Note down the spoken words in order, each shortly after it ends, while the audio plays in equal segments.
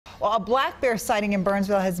Well, a black bear sighting in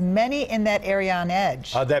Burnsville has many in that area on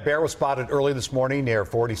edge. That bear was spotted early this morning near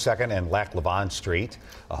 42nd and Lac Lavon Street.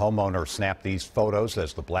 A homeowner snapped these photos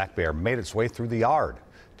as the black bear made its way through the yard.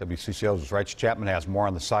 WCCO's Reg Chapman has more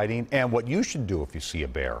on the sighting and what you should do if you see a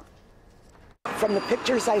bear. From the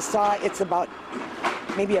pictures I saw, it's about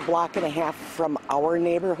maybe a block and a half from our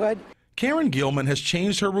neighborhood. Karen Gilman has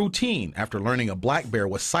changed her routine after learning a black bear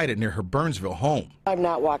was sighted near her Burnsville home. I'm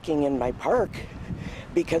not walking in my park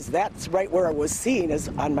because that's right where I was seen, is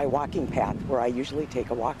on my walking path where I usually take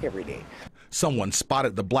a walk every day. Someone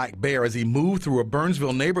spotted the black bear as he moved through a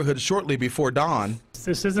Burnsville neighborhood shortly before dawn.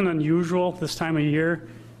 This isn't unusual this time of year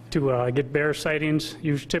to get bear sightings.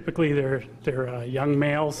 Typically they're young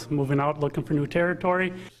males moving out looking for new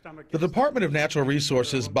territory. The Department of Natural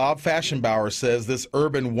Resources, Bob Fashionbauer, says this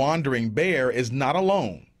urban wandering bear is not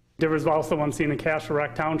alone. There was also one seen in Castle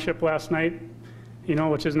Rock Township last night,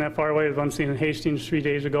 which isn't that far away. There was one seen in Hastings 3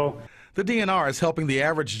 days ago. The DNR is helping the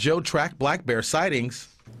average Joe track black bear sightings.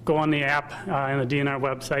 Go on the app and the DNR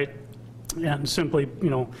website and simply,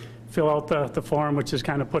 fill out the form, which is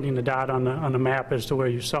kind of putting the dot on the map as to where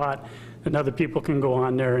you saw it, and other people can go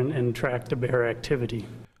on there and track the bear activity.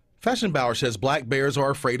 Fashionbauer says black bears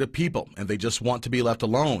are afraid of people and they just want to be left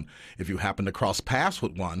alone. If you happen to cross paths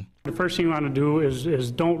with one, the first thing you want to do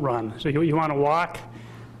is don't run. So you want to walk,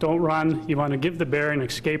 don't run. You want to give the bear an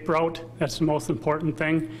escape route. That's the most important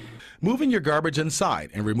thing. Moving your garbage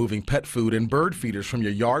inside and removing pet food and bird feeders from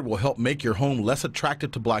your yard will help make your home less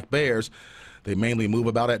attractive to black bears. They mainly move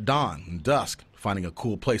about at dawn and dusk, finding a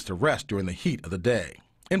cool place to rest during the heat of the day.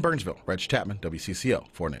 In Burnsville, Reg Chapman, WCCO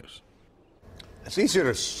 4 News. It's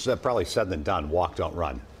easier to probably said than done. Walk, don't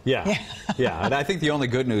run. Yeah. And I think the only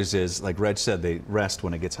good news is, like Reg said, they rest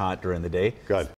when it gets hot during the day. Good.